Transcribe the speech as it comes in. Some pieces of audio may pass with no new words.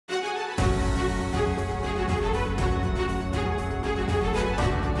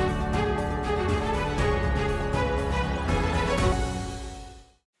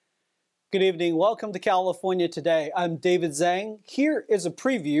Good evening. Welcome to California Today. I'm David Zhang. Here is a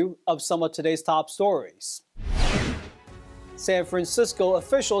preview of some of today's top stories. San Francisco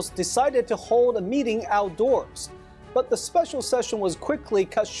officials decided to hold a meeting outdoors, but the special session was quickly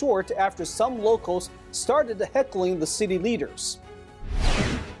cut short after some locals started heckling the city leaders.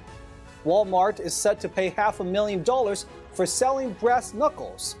 Walmart is set to pay $500,000 for selling brass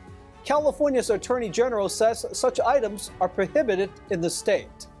knuckles. California's Attorney General says such items are prohibited in the state.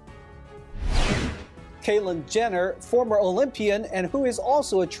 Caitlyn Jenner, former Olympian and who is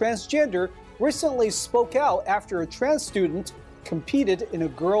also a transgender, recently spoke out after a trans student competed in a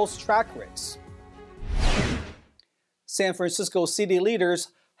girls' track race. San Francisco city leaders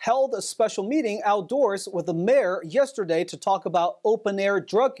held a special meeting outdoors with the mayor yesterday to talk about open-air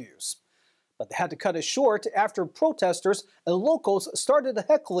drug use. But they had to cut it short after protesters and locals started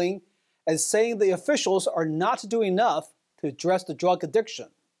heckling and saying the officials are not doing enough to address the drug addiction.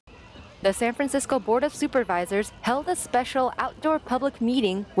 The San Francisco Board of Supervisors held a special outdoor public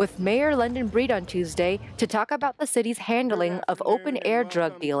meeting with Mayor London Breed on Tuesday to talk about the city's handling of open-air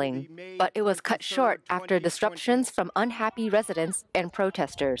drug dealing. But it was cut short after disruptions from unhappy residents and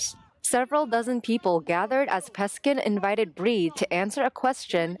protesters. Several dozen people gathered as Peskin invited Breed to answer a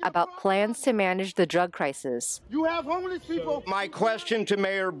question about plans to manage the drug crisis. You have homeless people. My question to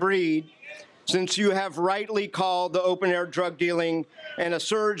Mayor Breed, since you have rightly called the open-air drug dealing and a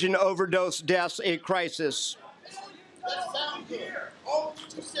surge in overdose deaths a crisis.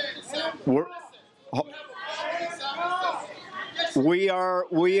 We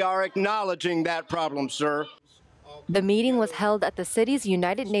are acknowledging that problem, sir. The meeting was held at the city's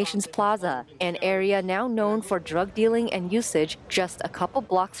United Nations Plaza, an area now known for drug dealing and usage just a couple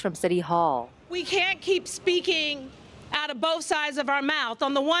blocks from City Hall. We can't keep speaking out of both sides of our mouth.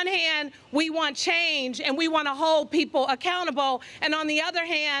 On the one hand, we want change and we want to hold people accountable. And on the other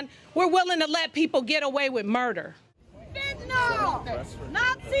hand, we're willing to let people get away with murder. Fentanyl!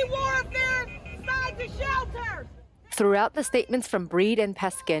 Nazi warfare inside the shelters! Throughout the statements from Breed and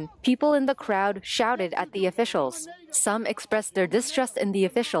Peskin, people in the crowd shouted at the officials. Some expressed their distrust in the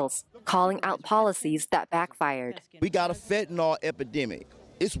officials, calling out policies that backfired. We got a fentanyl epidemic.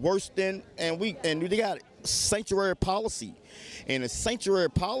 It's worse than, and they got sanctuary policy. And a sanctuary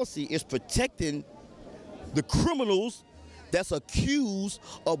policy is protecting the criminals that's accused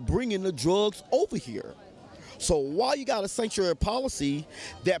of bringing the drugs over here. So while you got a sanctuary policy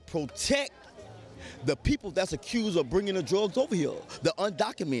that protect the people that's accused of bringing the drugs over here, the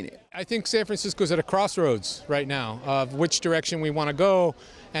undocumented. I think San Francisco's at a crossroads right now of which direction we want to go,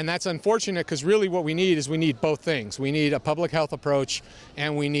 and that's unfortunate because really what we need both things. We need a public health approach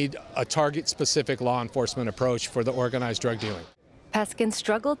and we need a target-specific law enforcement approach for the organized drug dealing. Peskin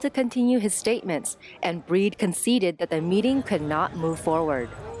struggled to continue his statements, and Breed conceded that the meeting could not move forward.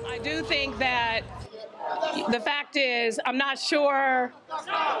 I do think that the fact is, I'm not sure,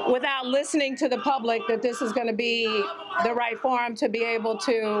 without listening to the public, that this is going to be the right forum to be able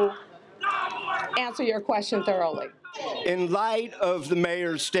to answer your question thoroughly. In light of the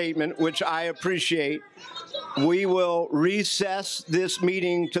mayor's statement, which I appreciate, we will recess this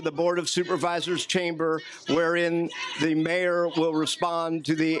meeting to the Board of Supervisors chamber, wherein the mayor will respond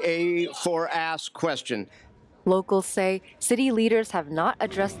to the A4 question. Locals say city leaders have not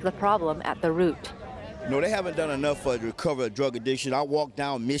addressed the problem at the root. No, they haven't done enough to recover drug addiction. I walk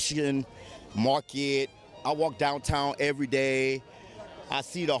down Michigan Market. I walk downtown every day. I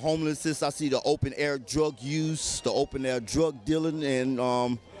see the homelessness. I see the open-air drug use, the open-air drug dealing, and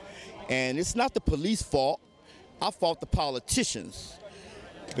it's not the police fault. I fault the politicians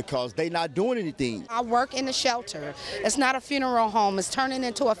because they're not doing anything. I work in a shelter. It's not a funeral home. It's turning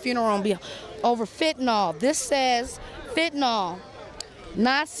into a funeral home over fentanyl. This says fentanyl.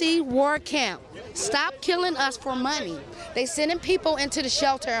 Nazi war camp. Stop killing us for money. They sending people into the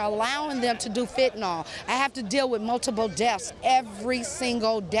shelter, allowing them to do fentanyl. I have to deal with multiple deaths every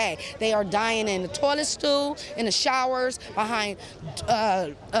single day. They are dying in the toilet stool, in the showers, behind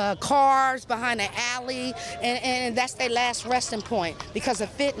cars, behind the alley, and that's their last resting point because of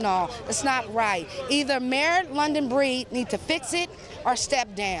fentanyl. It's not right. Either Mayor London Breed need to fix it or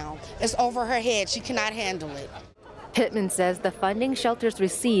step down. It's over her head. She cannot handle it. Pittman says the funding shelters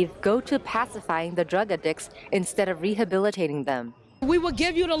receive go to pacifying the drug addicts instead of rehabilitating them. We will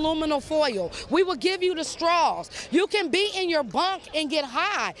give you the aluminum foil. We will give you the straws. You can be in your bunk and get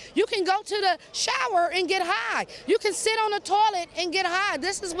high. You can go to the shower and get high. You can sit on the toilet and get high.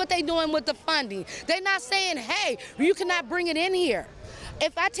 This is what they're doing with the funding. They're not saying, hey, you cannot bring it in here.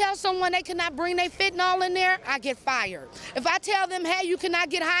 If I tell someone they cannot bring their fentanyl in there, I get fired. If I tell them, hey, you cannot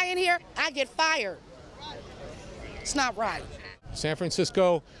get high in here, I get fired. It's not right. San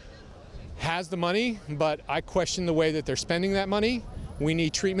Francisco has the money, but I question the way that they're spending that money. We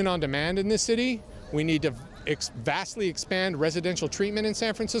need treatment on demand in this city. We need to vastly expand residential treatment in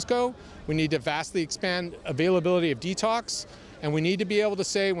San Francisco. We need to vastly expand availability of detox. And we need to be able to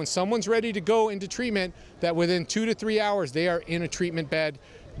say when someone's ready to go into treatment that within 2 to 3 hours they are in a treatment bed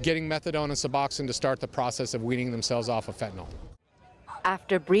getting methadone and Suboxone to start the process of weaning themselves off of fentanyl.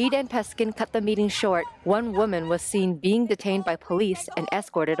 After Breed and Peskin cut the meeting short, one woman was seen being detained by police and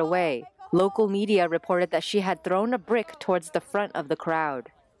escorted away. Local media reported that she had thrown a brick towards the front of the crowd.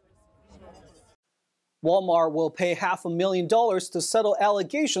 Walmart will pay $500,000 to settle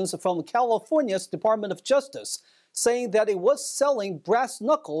allegations from California's Department of Justice, saying that it was selling brass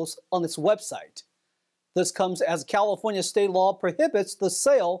knuckles on its website. This comes as California state law prohibits the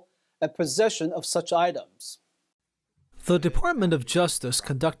sale and possession of such items. The Department of Justice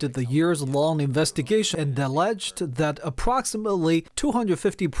conducted the years-long investigation and alleged that approximately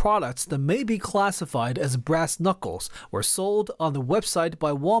 250 products that may be classified as brass knuckles were sold on the website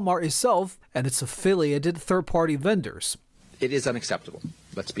by Walmart itself and its affiliated third-party vendors. It is unacceptable,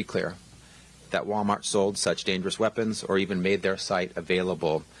 let's be clear, that Walmart sold such dangerous weapons or even made their site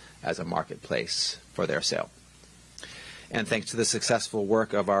available as a marketplace for their sale. And thanks to the successful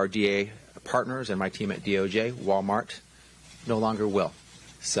work of our DA partners and my team at DOJ, Walmart no longer will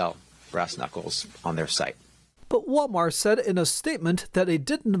sell brass knuckles on their site. But Walmart said in a statement that it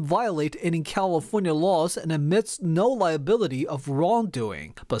didn't violate any California laws and admits no liability of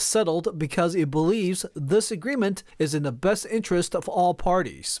wrongdoing, but settled because it believes this agreement is in the best interest of all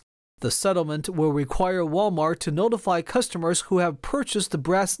parties. The settlement will require Walmart to notify customers who have purchased the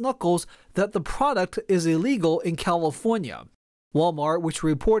brass knuckles that the product is illegal in California. Walmart, which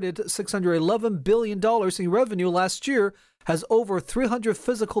reported $611 billion in revenue last year, has over 300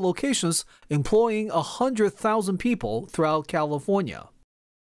 physical locations employing 100,000 people throughout California.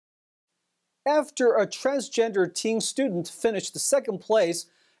 After a transgender teen student finished second place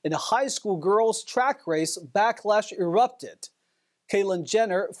in a high school girls' track race, backlash erupted. Caitlyn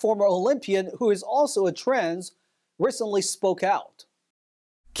Jenner, former Olympian who is also a trans, recently spoke out.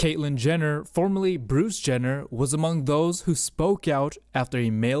 Caitlyn Jenner, formerly Bruce Jenner, was among those who spoke out after a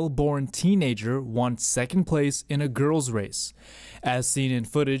male-born teenager won second place in a girls' race. As seen in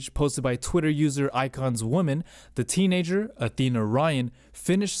footage posted by Twitter user Icons Woman, the teenager, Athena Ryan,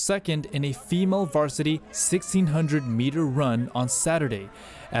 finished second in a female varsity 1,600-meter run on Saturday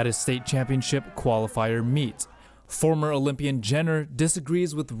at a state championship qualifier meet. Former Olympian Jenner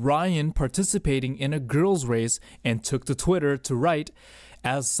disagrees with Ryan participating in a girls' race and took to Twitter to write,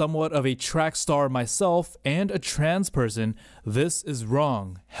 "As somewhat of a track star myself and a trans person, this is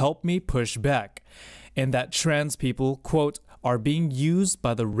wrong. Help me push back." And that trans people, quote, are being used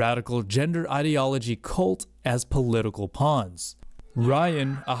by the radical gender ideology cult as political pawns.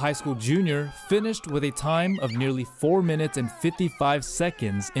 Ryan, a high school junior, finished with a time of nearly 4 minutes and 55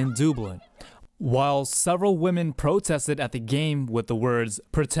 seconds in Dublin. While several women protested at the game with the words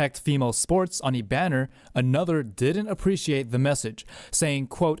 "Protect Female Sports" on a banner, another didn't appreciate the message, saying,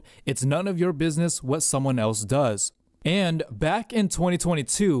 quote, "It's none of your business what someone else does." And back in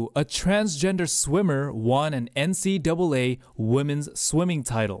 2022, a transgender swimmer won an NCAA women's swimming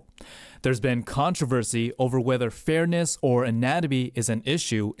title. There's been controversy over whether fairness or anatomy is an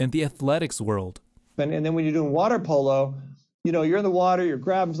issue in the athletics world. And then when you're doing water polo, you know, you're in the water, you're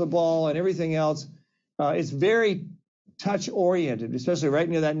grabbing the ball and everything else. It's very touch oriented, especially right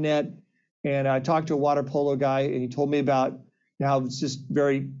near that net. And I talked to a water polo guy and he told me about how it's just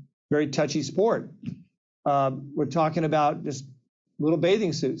very, very touchy sport. We're talking about just little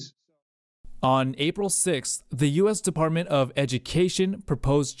bathing suits. On April 6th, the U.S. Department of Education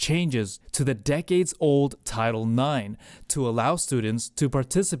proposed changes to the decades-old Title IX to allow students to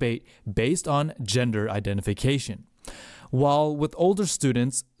participate based on gender identification. While with older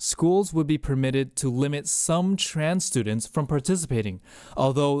students, schools would be permitted to limit some trans students from participating,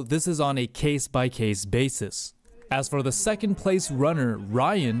 although this is on a case-by-case basis. As for the second-place runner,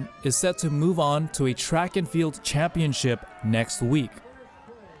 Ryan is set to move on to a track and field championship next week.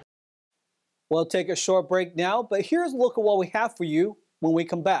 We'll take a short break now, but here's a look at what we have for you when we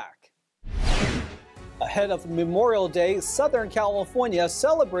come back. Ahead of Memorial Day, Southern California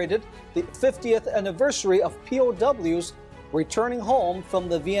celebrated the 50th anniversary of POWs returning home from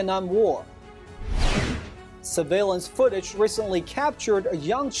the Vietnam War. Surveillance footage recently captured a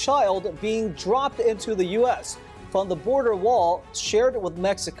young child being dropped into the U.S. from the border wall shared with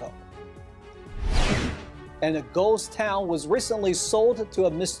Mexico. And a ghost town was recently sold to a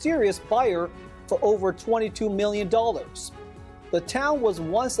mysterious buyer for over $22 million. The town was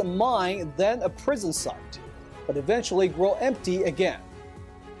once a mine, then a prison site, but eventually grew empty again.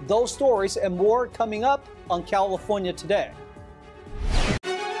 Those stories and more coming up on California Today.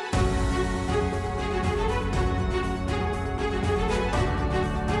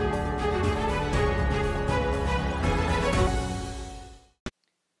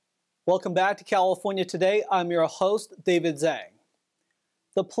 Welcome back to California Today. I'm your host, David Zhang.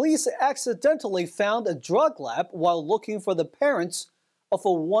 The police accidentally found a drug lab while looking for the parents of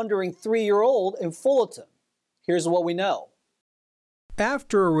a wandering 3-year-old in Fullerton. Here's what we know.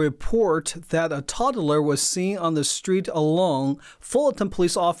 After a report that a toddler was seen on the street alone, Fullerton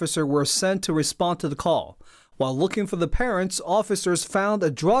police officers were sent to respond to the call. While looking for the parents, officers found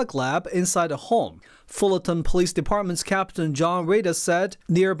a drug lab inside a home. Fullerton Police Department's Captain John Rada said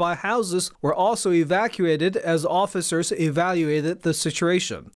nearby houses were also evacuated as officers evaluated the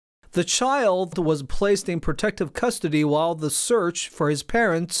situation. The child was placed in protective custody while the search for his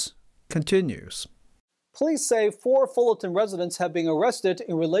parents continues. Police say 4 Fullerton residents have been arrested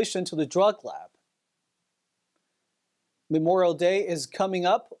in relation to the drug lab. Memorial Day is coming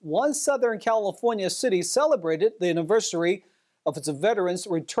up. One Southern California city celebrated the anniversary of its veterans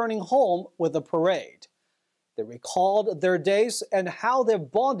returning home with a parade. They recalled their days and how they've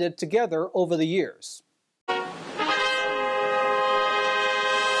bonded together over the years.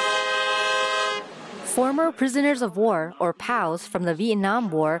 Former prisoners of war, or POWs, from the Vietnam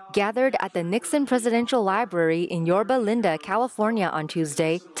War gathered at the Nixon Presidential Library in Yorba Linda, California on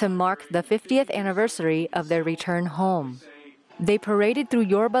Tuesday to mark the 50th anniversary of their return home. They paraded through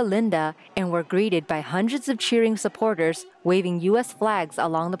Yorba Linda and were greeted by hundreds of cheering supporters waving U.S. flags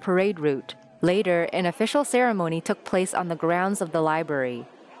along the parade route. Later, an official ceremony took place on the grounds of the library.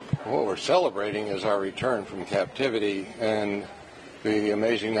 What we're celebrating is our return from captivity and the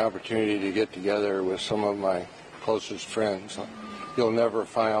amazing opportunity to get together with some of my closest friends. You'll never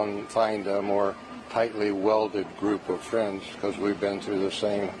find a more tightly welded group of friends because we've been through the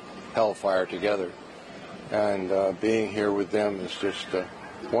same hellfire together. And being here with them is just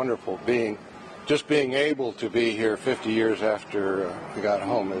wonderful. Just being able to be here 50 years after we got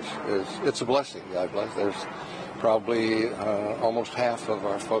home it's a blessing. God bless. There's probably almost half of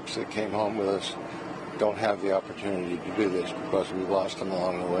our folks that came home with us don't have the opportunity to do this because we lost them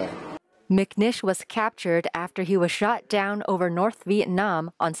along the way. McNish was captured after he was shot down over North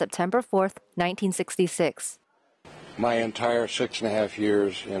Vietnam on September 4th, 1966. My entire 6.5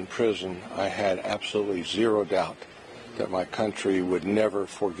 years in prison, I had absolutely zero doubt that my country would never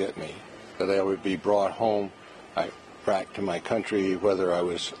forget me, that I would be brought home back to my country whether I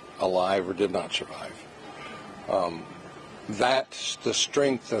was alive or did not survive. That's the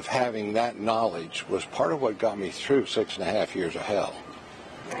strength of having that knowledge was part of what got me through 6.5 years of hell.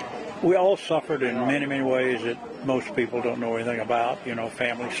 We all suffered in many, many ways that most people don't know anything about,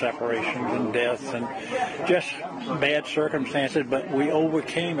 family separations and deaths and just bad circumstances, but we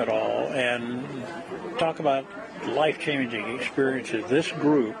overcame it all. And talk about life-changing experiences. This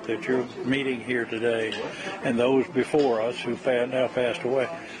group that you're meeting here today and those before us who now passed away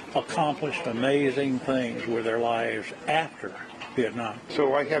accomplished amazing things with their lives after Vietnam.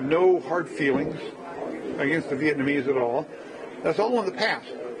 So I have no hard feelings against the Vietnamese at all. That's all in the past.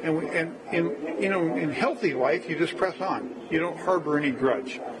 And in healthy life, you just press on. You don't harbor any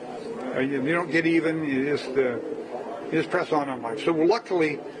grudge. You don't get even. You just press on in life. So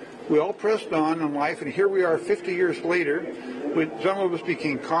luckily, we all pressed on in life, and here we are 50 years later. Some of us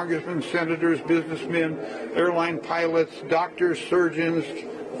became congressmen, senators, businessmen, airline pilots, doctors, surgeons,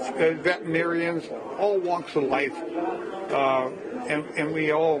 veterinarians, all walks of life, and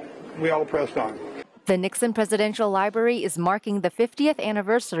we all pressed on. The Nixon Presidential Library is marking the 50th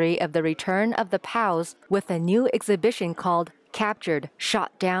anniversary of the return of the POWs with a new exhibition called Captured,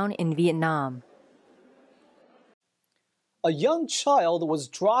 Shot Down in Vietnam. A young child was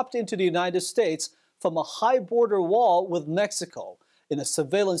dropped into the United States from a high border wall with Mexico in a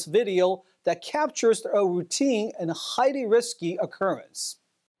surveillance video that captures a routine and highly risky occurrence.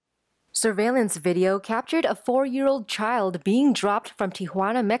 Surveillance video captured a 4-year-old child being dropped from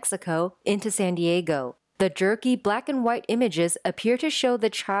Tijuana, Mexico, into San Diego. The jerky black and white images appear to show the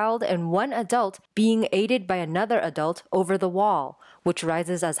child and one adult being aided by another adult over the wall, which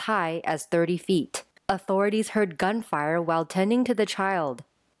rises as high as 30 feet. Authorities heard gunfire while tending to the child.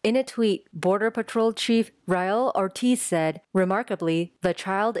 In a tweet, Border Patrol Chief Raul Ortiz said, "Remarkably, the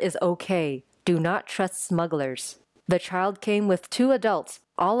child is okay. Do not trust smugglers." The child came with 2 adults,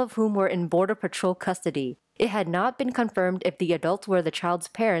 all of whom were in Border Patrol custody. It had not been confirmed if the adults were the child's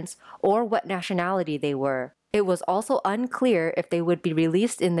parents or what nationality they were. It was also unclear if they would be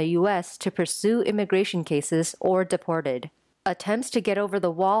released in the U.S. to pursue immigration cases or deported. Attempts to get over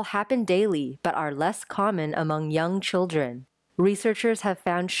the wall happen daily, but are less common among young children. Researchers have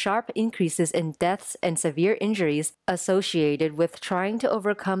found sharp increases in deaths and severe injuries associated with trying to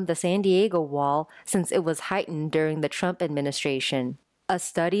overcome the San Diego wall since it was heightened during the Trump administration. A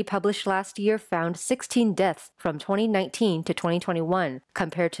study published last year found 16 deaths from 2019 to 2021,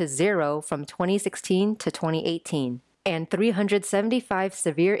 compared to 0 from 2016 to 2018, and 375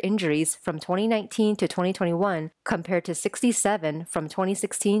 severe injuries from 2019 to 2021, compared to 67 from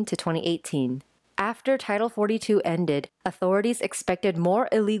 2016 to 2018. After Title 42 ended, authorities expected more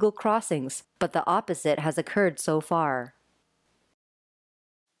illegal crossings, but the opposite has occurred so far.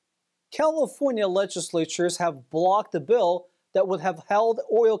 California legislatures have blocked a bill that would have held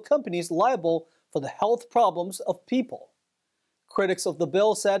oil companies liable for the health problems of people. Critics of the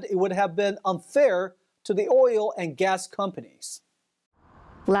bill said it would have been unfair to the oil and gas companies.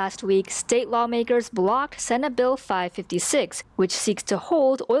 Last week, state lawmakers blocked Senate Bill 556, which seeks to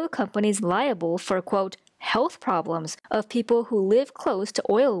hold oil companies liable for, quote, health problems of people who live close to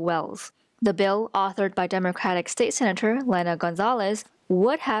oil wells. The bill, authored by Democratic State Senator Lena Gonzalez,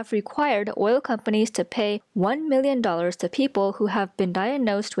 would have required oil companies to pay $1 million to people who have been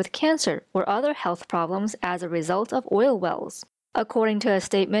diagnosed with cancer or other health problems as a result of oil wells. According to a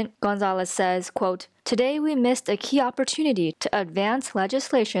statement, Gonzalez says, quote, "Today we missed a key opportunity to advance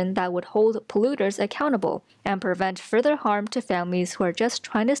legislation that would hold polluters accountable and prevent further harm to families who are just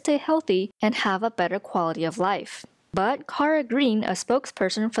trying to stay healthy and have a better quality of life." But Cara Green, a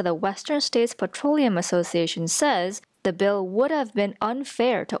spokesperson for the Western States Petroleum Association, says the bill would have been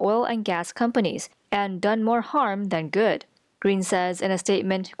unfair to oil and gas companies and done more harm than good. Green says in a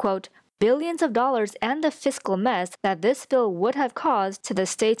statement, quote, "Billions of dollars and the fiscal mess that this bill would have caused to the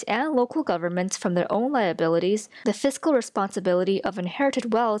state and local governments from their own liabilities, the fiscal responsibility of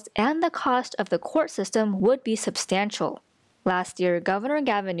inherited wells, and the cost of the court system would be substantial." Last year, Governor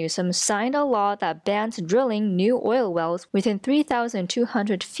Gavin Newsom signed a law that bans drilling new oil wells within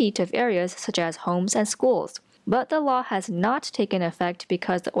 3,200 feet of areas such as homes and schools. But the law has not taken effect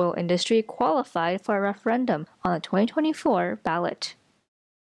because the oil industry qualified for a referendum on the 2024 ballot.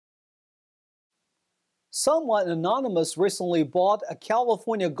 Someone anonymous recently bought a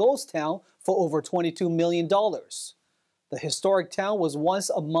California ghost town for over $22 million. The historic town was once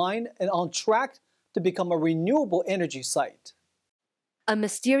a mine and on track to become a renewable energy site. A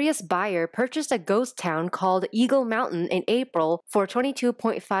mysterious buyer purchased a ghost town called Eagle Mountain in April for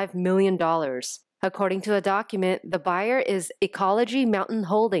 $22.5 million. According to a document, the buyer is Ecology Mountain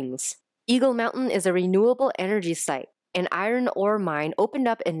Holdings. Eagle Mountain is a renewable energy site. An iron ore mine opened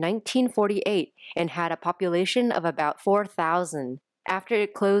up in 1948 and had a population of about 4,000. After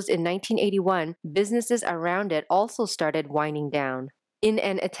it closed in 1981, businesses around it also started winding down. In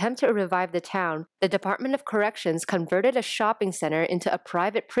an attempt to revive the town, the Department of Corrections converted a shopping center into a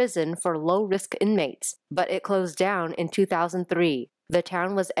private prison for low-risk inmates, but it closed down in 2003. The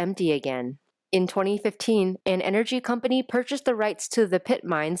town was empty again. In 2015, an energy company purchased the rights to the pit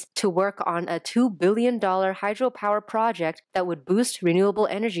mines to work on a $2 billion hydropower project that would boost renewable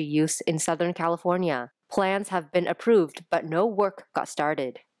energy use in Southern California. Plans have been approved, but no work got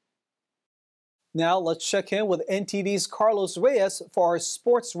started. Now let's check in with NTD's Carlos Reyes for our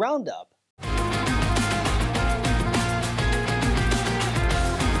sports roundup.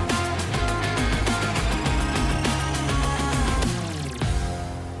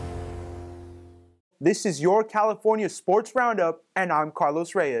 This is your California Sports Roundup, and I'm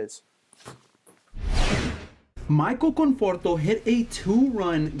Carlos Reyes. Michael Conforto hit a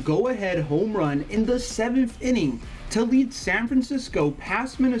 2-run go-ahead home run in the 7th inning to lead San Francisco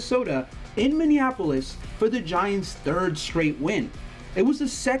past Minnesota in Minneapolis for the Giants' 3rd straight win. It was the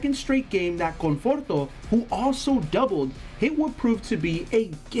 2nd straight game that Conforto, who also doubled, hit what proved to be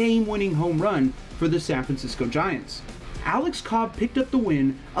a game-winning home run for the San Francisco Giants. Alex Cobb picked up the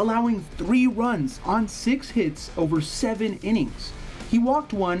win, allowing 3 runs on 6 hits over 7 innings. He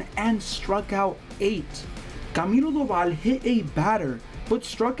walked 1 and struck out 8. Camilo Doval hit a batter, but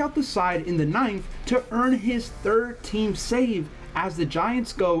struck out the side in the 9th to earn his 3rd team save as the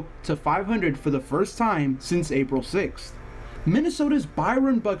Giants go to 500 for the first time since April 6th. Minnesota's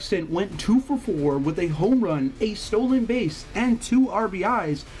Byron Buxton went 2 for 4 with a home run, a stolen base, and 2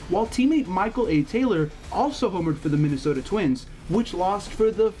 RBIs, while teammate Michael A. Taylor also homered for the Minnesota Twins, which lost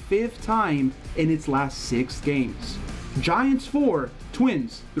for the 5th time in its last 6 games. Giants 4,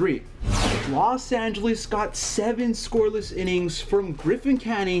 Twins 3. Los Angeles got 7 scoreless innings from Griffin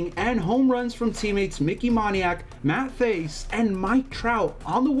Canning and home runs from teammates Mickey Moniak, Matt Thaiss, and Mike Trout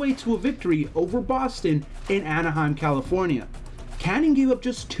on the way to a victory over Boston in Anaheim, California. Canning gave up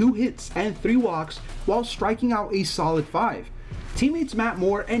just 2 hits and 3 walks while striking out a solid 5. Teammates Matt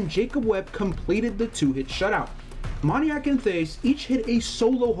Moore and Jacob Webb completed the 2-hit shutout. Moniak and Thace each hit a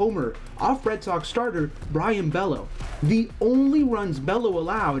solo homer off Red Sox starter Brian Bello, the only runs Bello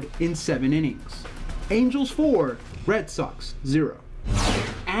allowed in 7 innings. Angels 4, Red Sox 0.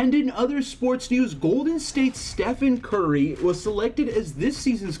 And in other sports news, Golden State's Stephen Curry was selected as this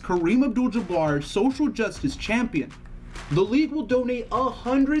season's Kareem Abdul-Jabbar Social Justice Champion. The league will donate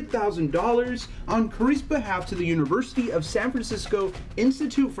 $100,000 on Curry's behalf to the University of San Francisco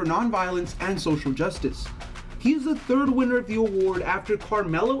Institute for Nonviolence and Social Justice. He is the 3rd winner of the award after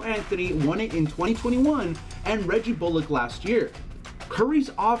Carmelo Anthony won it in 2021 and Reggie Bullock last year. Curry's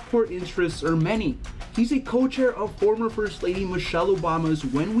off-court interests are many. He's a co-chair of former First Lady Michelle Obama's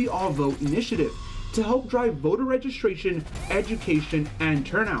When We All Vote initiative to help drive voter registration, education, and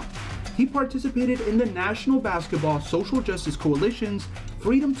turnout. He participated in the National Basketball Social Justice Coalition's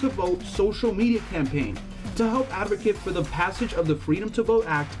Freedom to Vote social media campaign to help advocate for the passage of the Freedom to Vote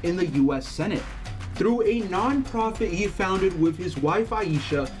Act in the U.S. Senate. Through a non-profit he founded with his wife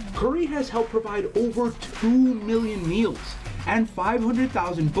Aisha, Curry has helped provide over 2 million meals and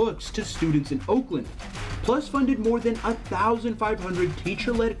 500,000 books to students in Oakland, plus funded more than 1,500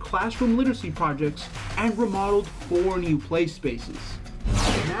 teacher-led classroom literacy projects and remodeled 4 new play spaces.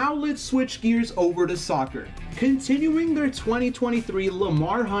 Now let's switch gears over to soccer. Continuing their 2023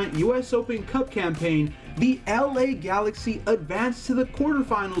 Lamar Hunt US Open Cup campaign, the LA Galaxy advanced to the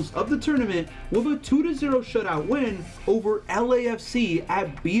quarterfinals of the tournament with a 2-0 shutout win over LAFC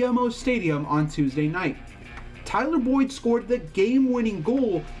at BMO Stadium on Tuesday night. Tyler Boyd scored the game-winning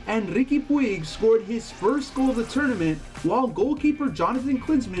goal, and Ricky Puig scored his first goal of the tournament, while goalkeeper Jonathan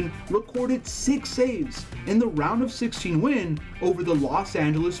Klinsmann recorded 6 saves in the round of 16 win over the Los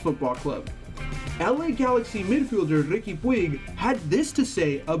Angeles Football Club. LA Galaxy midfielder Ricky Puig had this to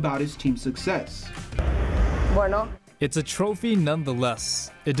say about his team's success. It's a trophy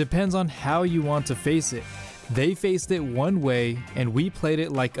nonetheless. It depends on how you want to face it. They faced it one way, and we played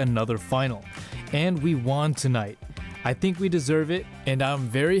it like another final. And we won tonight. I think we deserve it, and I'm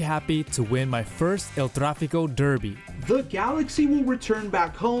very happy to win my first El Tráfico Derby. The Galaxy will return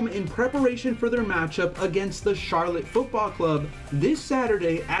back home in preparation for their matchup against the Charlotte Football Club this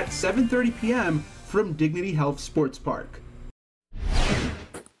Saturday at 7:30 p.m. from Dignity Health Sports Park.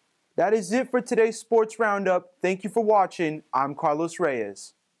 That is it for today's Sports Roundup. Thank you for watching. I'm Carlos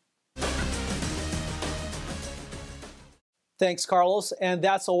Reyes. Thanks, Carlos, and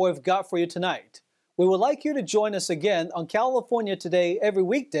that's all we've got for you tonight. We would like you to join us again on California Today every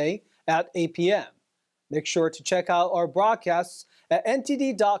weekday at 8 p.m. Make sure to check out our broadcasts at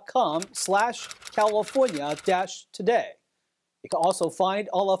ntd.com/California-today. You can also find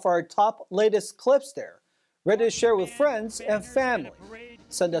all of our top latest clips there, ready to share with friends and family.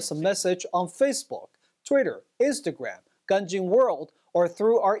 Send us a message on Facebook, Twitter, Instagram, Gunjin World, or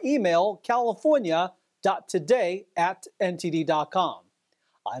through our email, california.today@ntd.com.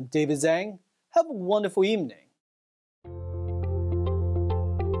 I'm David Zhang. Have a wonderful evening.